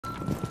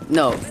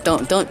No,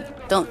 don't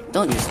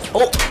use.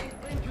 Oh.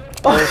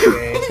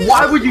 Okay.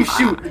 Why would you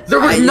shoot? There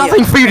was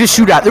nothing for you to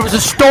shoot at. There was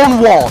a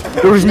stone wall.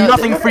 There was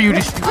nothing for you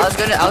to shoot.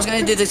 I was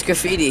gonna do this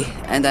graffiti,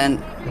 and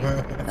then,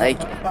 like.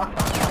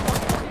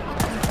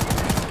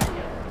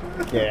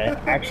 Yeah,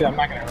 actually, I'm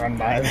not gonna run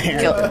by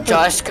there.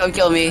 Josh, come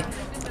kill me.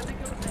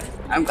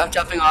 I'm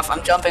jumping off.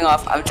 I'm jumping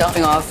off.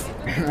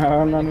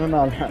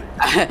 No.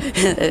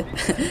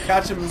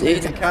 Catch him,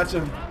 Nathan, catch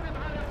him.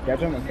 Catch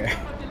him? Okay.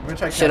 I'm gonna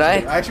try catching Should I?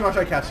 you. I actually want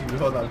to try catching you.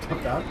 Hold on,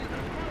 jump down.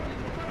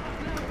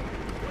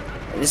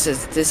 This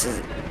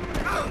is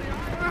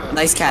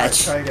nice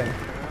catch. Try again.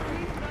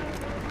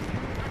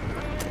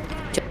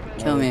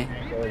 Kill me.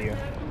 Kill you.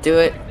 Do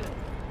it.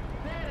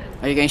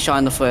 Are you getting shot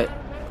in the foot?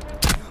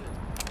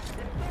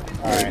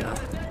 Alright.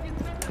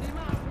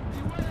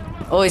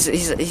 Oh,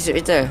 he's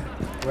right there.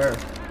 Where?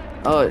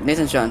 Oh,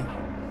 Nathan's John.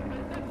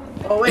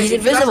 Oh wait, He's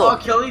if you guys invisible. all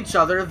kill each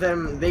other,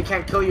 then they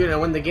can't kill you and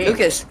win the game.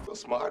 Lucas.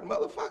 Smart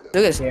motherfucker.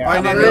 Lucas. Yeah,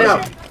 Alright,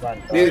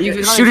 Nathan, You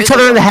can Shoot each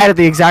other in the head at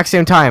the exact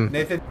same time.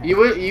 Nathan.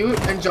 You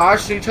and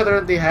Josh shoot each other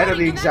in the head at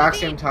the exact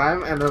same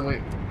time, and then we.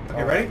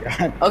 Okay, ready?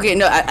 Okay,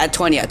 no, at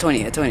 20.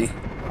 20?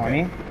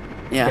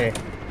 Yeah. Okay.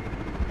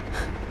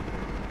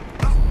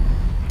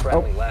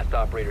 Friendly, last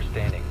operator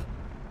standing.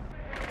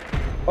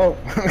 Oh,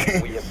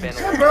 okay. We have been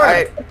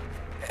Alright.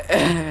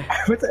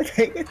 What's that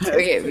taking?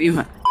 Okay,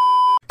 you.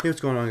 Hey, what's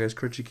going on, guys?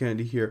 Crunchy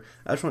Candy here.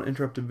 I just want to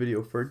interrupt the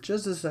video for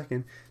just a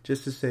second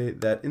just to say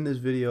that in this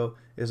video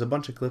is a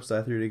bunch of clips that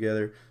I threw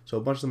together. So a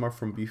bunch of them are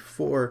from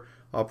before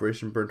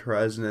Operation Burnt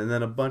Horizon, and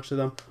then a bunch of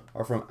them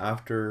are from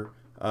after,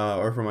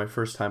 or from my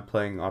first time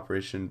playing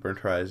Operation Burnt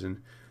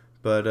Horizon.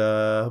 But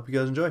hope you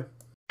guys enjoy.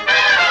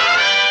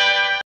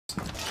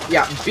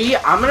 Yeah, B.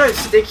 I'm gonna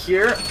stick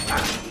here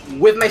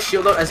with my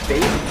shield out as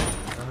bait.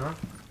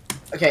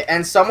 Okay,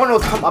 and someone will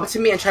come up to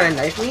me and try to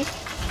knife me.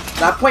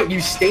 At that point, you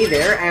stay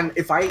there, and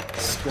if I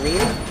scream,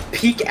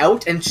 peek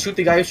out and shoot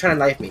the guy who's trying to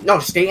knife me. No,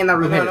 stay in that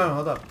room. No,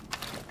 hold up.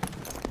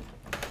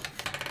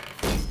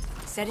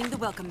 Setting the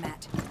welcome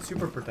mat.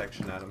 Super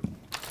protection, Adam.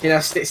 You know,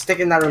 stick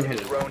in that room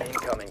hidden. drone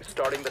incoming.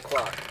 Starting the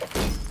clock.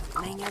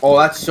 Oh,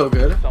 that's so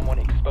good. Someone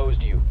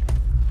exposed you.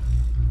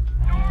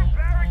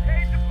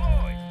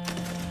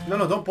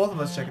 No, don't both of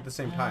us check at the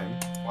same time.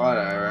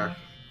 Whatever.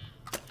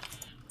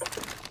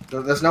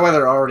 There's no way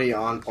they're already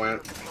on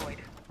point.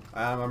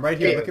 I'm right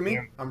here. Okay. Look at me.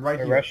 I'm right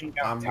They're here. rushing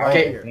I'm down. right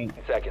Okay. here.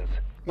 Seconds.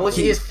 Well,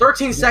 he is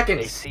 13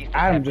 seconds.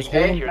 Adam, just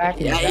hold him back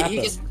and Yeah, zap he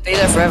can him. stay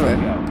there forever.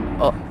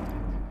 Oh,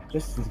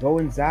 Just go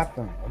and zap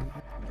them.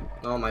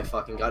 Oh my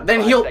fucking god.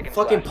 Then he'll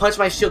fucking punch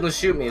my shield and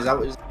shoot me. Is that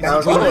what? That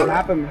was Go and what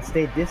zap him and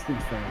stay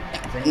distant from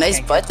him. nice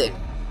button.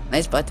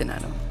 Nice button,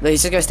 Adam. No,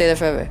 he's just gonna stay there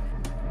forever.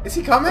 Is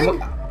he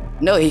coming?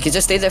 No, he can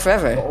just stay there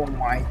forever. Oh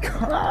my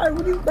god,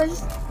 what are you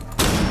guys?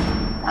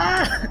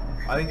 Ah!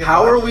 I didn't get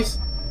How are much. we?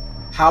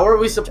 How are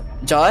we supposed?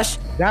 Josh?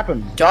 Zap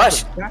him.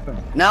 Josh? Zap him.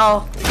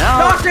 No.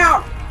 Knocked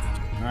out!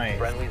 Nice.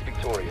 Friendly's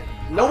victorious.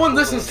 No one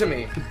listens to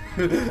me.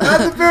 Add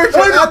the bear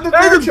trap! Add the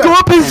bear Adam, go trap!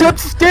 up and zap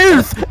the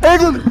stairs!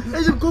 Adam!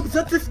 Adam, go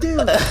up the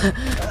stairs.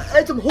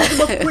 Adam, hold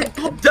him up quick.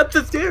 Go up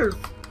the stairs.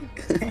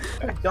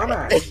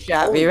 Dumbass.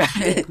 Shot me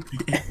right.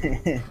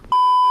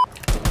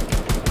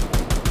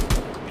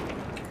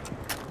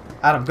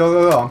 Adam,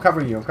 go. I'm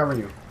covering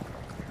you.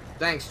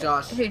 Thanks,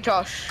 Josh. Hey,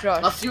 Josh.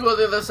 I'll see you on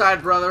the other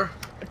side, brother.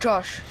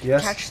 Josh.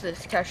 Yes? Catch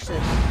this.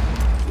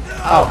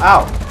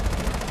 Ow.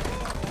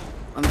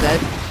 I'm dead.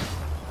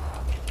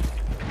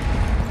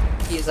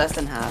 He's less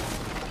than half.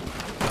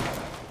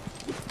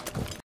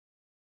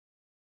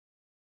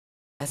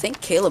 I think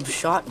Caleb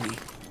shot me.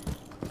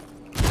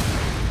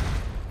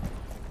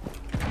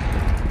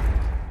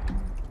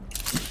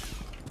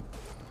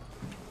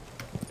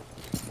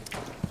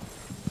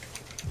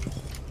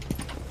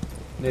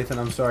 Nathan,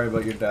 I'm sorry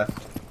about your death.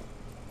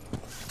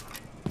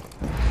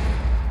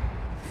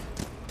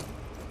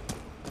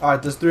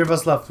 Alright, there's 3 of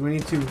us left. We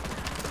need to...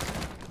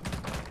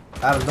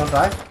 Adam, don't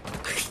die.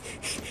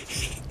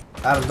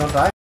 Adam, don't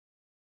die.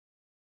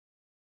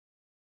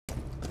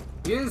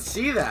 You didn't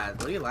see that.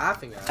 What are you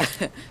laughing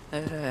at?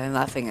 I'm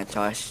laughing at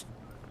Josh.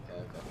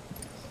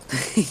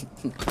 Okay.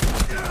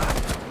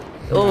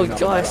 Oh,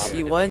 Josh,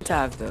 you one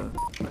tap though.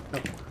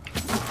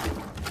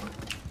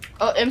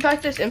 Oh,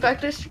 impact this. I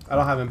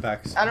don't have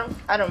impacts. Adam.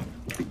 I don't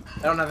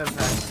have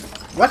impact.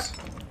 What?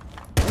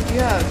 What do you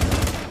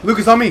have?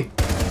 Lucas, on me!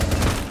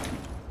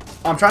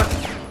 I'm trying...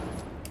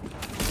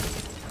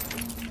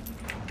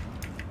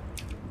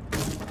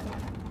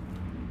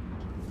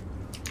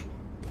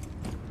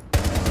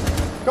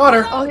 Got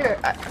her! Oh, here.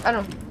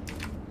 Adam.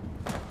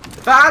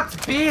 That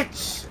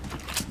bitch!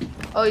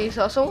 Oh, you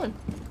saw someone?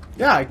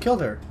 Yeah, I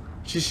killed her.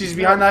 She's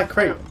behind that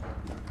crate.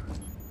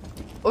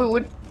 Oh,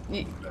 what?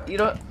 You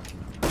don't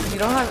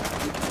have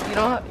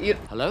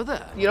Hello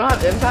there. you don't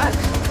have impact?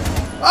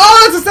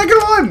 Oh, that's the second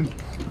one!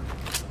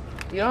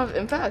 You don't have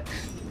impact?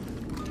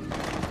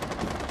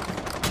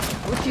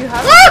 What do you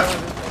have?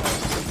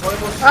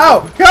 Ow!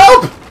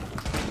 Help!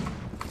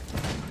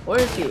 Where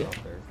is he?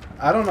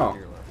 I don't know.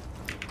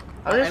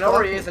 I'm I just know where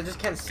walking. he is. I just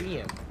can't see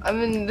him.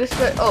 I'm in this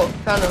way. Oh,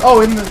 found him.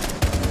 Oh, in the...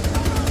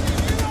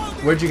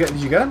 Where'd you get? Did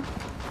you get him?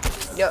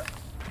 Yep.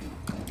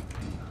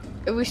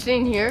 If we stay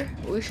in here,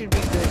 we should be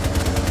good.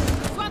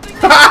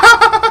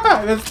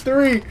 That's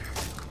 3.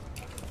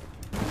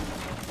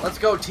 Let's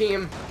go,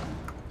 team.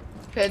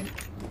 Head.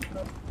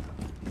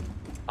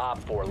 Op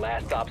 4,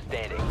 last stop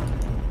standing.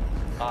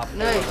 Op 4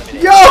 Nice.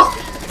 eliminated. Yo!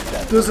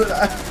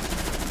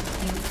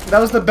 That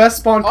was the best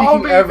spawn peeking Oh,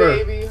 me, ever.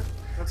 baby.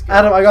 Let's go.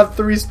 Adam, I got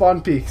 3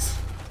 spawn peaks.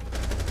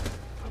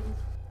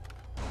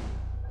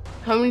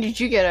 How many did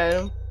you get,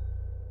 Adam?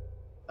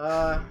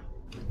 I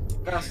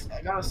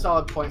got a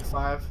solid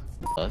 0.5.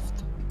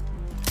 Left.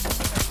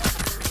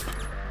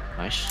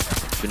 Nice.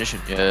 Finish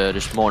it. Yeah,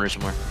 there's more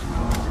somewhere.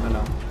 I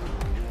know.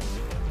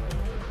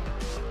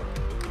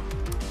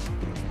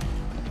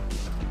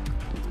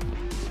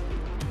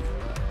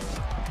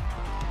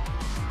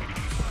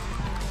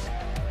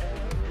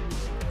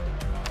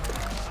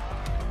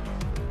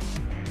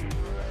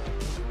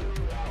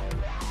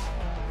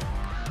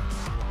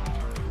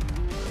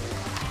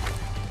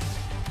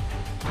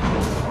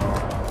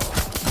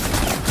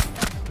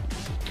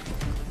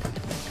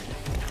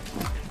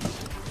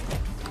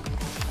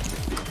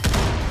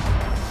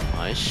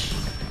 Nice.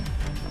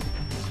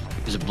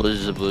 There's a blue,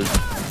 there's a blue.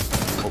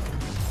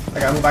 I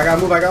gotta move, I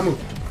gotta move, I gotta move.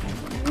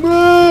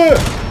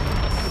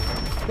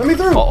 Move! Let me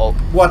through! Uh-oh.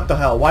 What the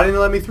hell? Why didn't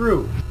you let me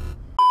through?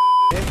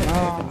 Nathan.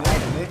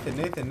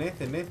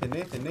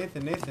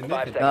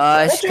 5 seconds.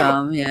 Gosh,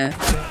 come, yeah.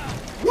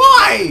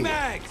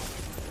 Why?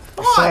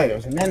 Sorry,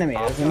 there's an enemy.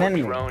 There's an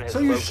enemy. Drone has So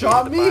you located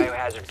shot the me?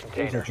 biohazard There's a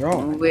container.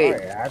 drone. Wait.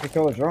 Sorry, I had to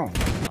kill a drone.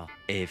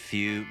 A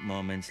few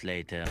moments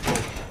later.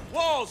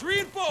 Walls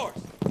reinforced.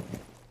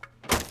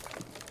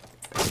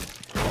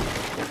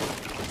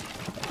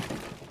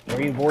 Where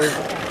are you boys?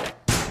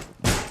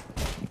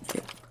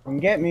 Come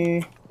get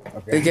me.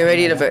 Okay. Get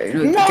ready to.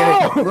 No!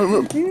 Get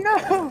ready.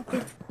 No!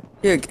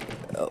 Here,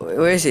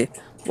 where is he?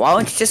 Why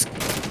don't you just.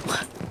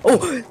 Oh,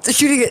 they're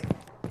shooting it!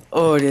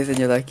 Oh, Nathan,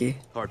 you're lucky.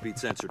 Heartbeat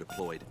sensor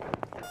deployed.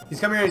 He's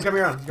coming around, he's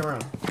coming around, he's coming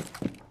around.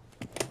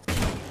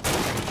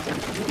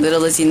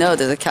 Little does he know,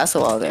 there's a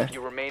castle wall there. If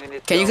you remain in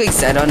this Can you zone, click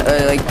Z on,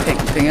 like,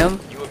 ping him?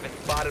 you have been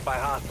spotted by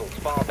hostiles.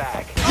 Fall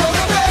back.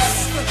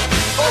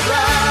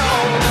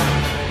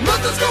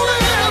 Nothing's gonna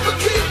ever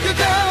keep you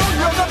down.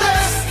 You're the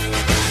best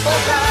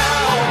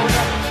around.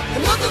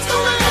 And nothing's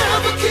gonna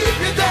ever keep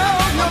you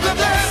down. You're the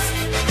best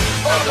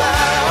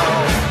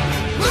around.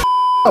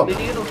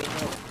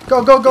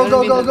 Go, go, go,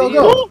 go, go, go,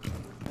 go!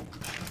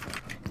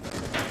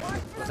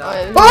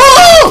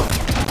 Oh!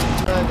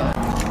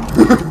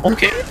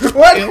 Okay.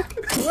 What?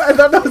 I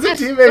thought that was a Throw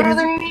the teammate.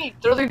 grenade!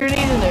 Throw the grenade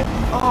in there!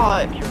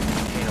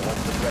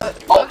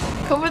 Oh,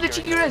 come for the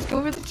cheeky res!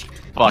 Come for the cheeky.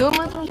 Fuck. Don't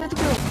let them get the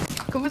kill!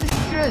 Come for the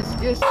cheeky res!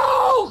 Yes!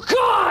 Oh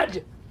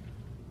God!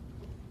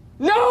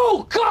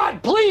 No,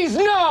 God, please,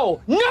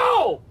 no,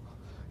 no,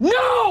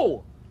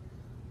 no,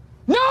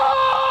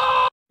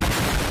 no!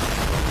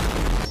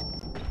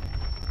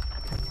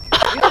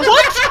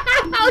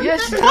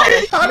 Yes!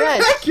 How did Yes!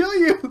 that kill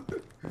you?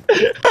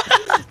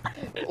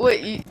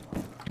 Wait, you...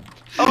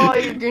 Oh,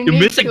 your grenade You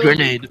missed a killed me.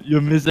 grenade.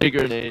 You missed a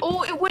grenade.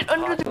 Oh, it went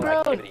under the Hostile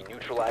ground! activity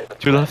neutralized the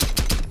Two left.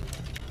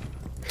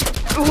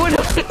 It went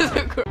under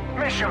the ground!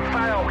 Mission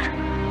failed.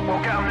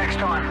 We'll get them next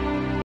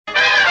time.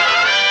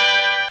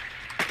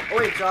 Oh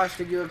wait, Josh,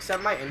 did you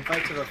accept my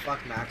invite to the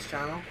Fuck Max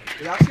channel?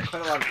 There's actually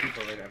quite a lot of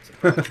people there. I'm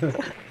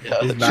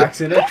surprised. Is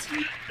Max in it?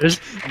 There's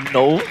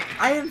no.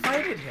 I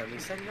invited him. He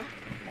said no.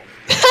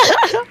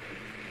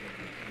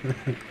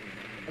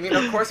 I mean,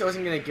 of course, I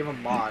wasn't gonna give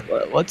him mod.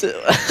 What's it?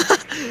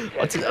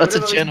 What's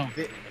a channel?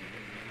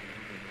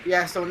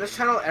 Yeah, so in this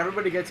channel,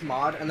 everybody gets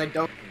mod, and they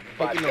don't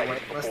take it away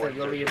unless they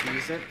really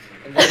abuse it.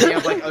 And then we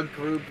have like a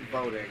group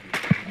voting.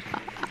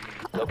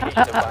 location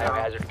of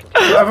biohazard So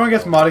container. everyone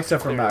gets mod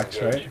except for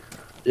Max, right?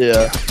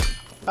 Yeah.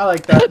 I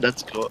like that.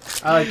 That's cool.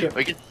 I like it.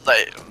 We can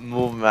like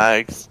move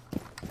Max.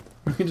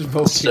 We can just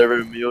vote.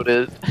 Server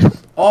muted.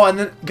 Oh, and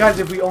then, guys,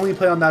 if we only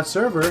play on that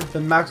server,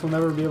 then Max will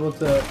never be able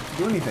to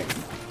do anything.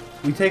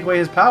 We take away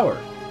his power.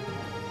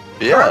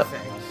 Yeah.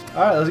 Perfect.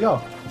 Alright, let's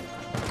go.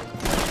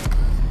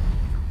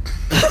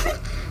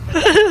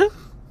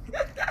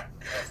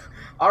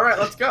 All right,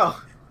 let's go.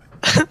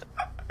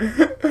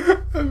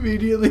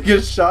 Immediately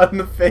gets shot in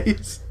the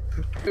face.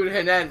 Dude,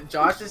 and then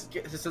Josh just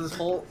gets this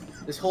whole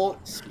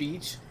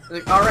speech.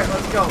 Like, all right,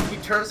 let's go. He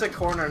turns the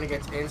corner and he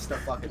gets insta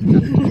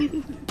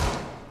fucking.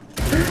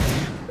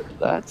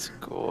 That's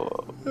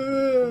cool.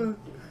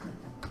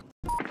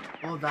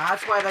 Well,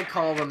 that's why they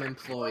call them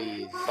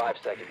employees. 5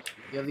 seconds.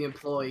 You have the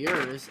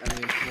employers and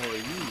the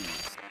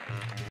employees.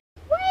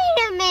 Wait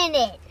a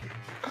minute.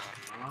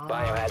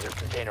 Biohazard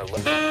container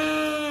located.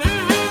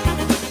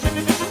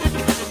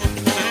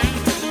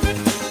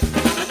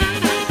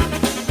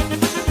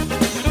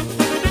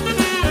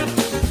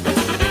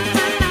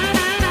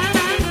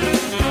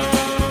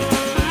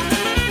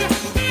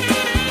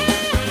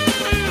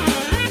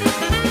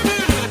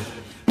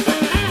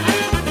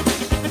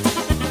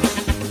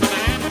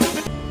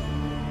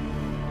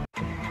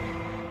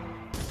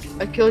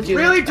 I killed you.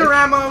 Really,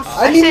 Doramos?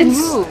 I said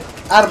move.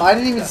 Adam, I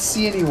didn't even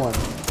see anyone.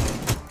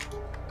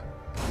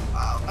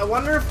 I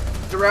wonder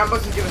if the Rambo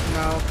can give us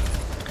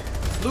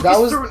no. Lucas That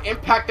was- threw an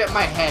impact at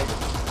my head.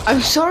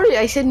 I'm sorry,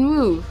 I said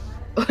move.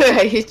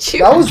 I hit you.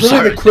 That was I'm really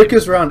sorry. the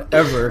quickest round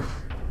ever.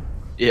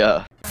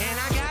 Yeah.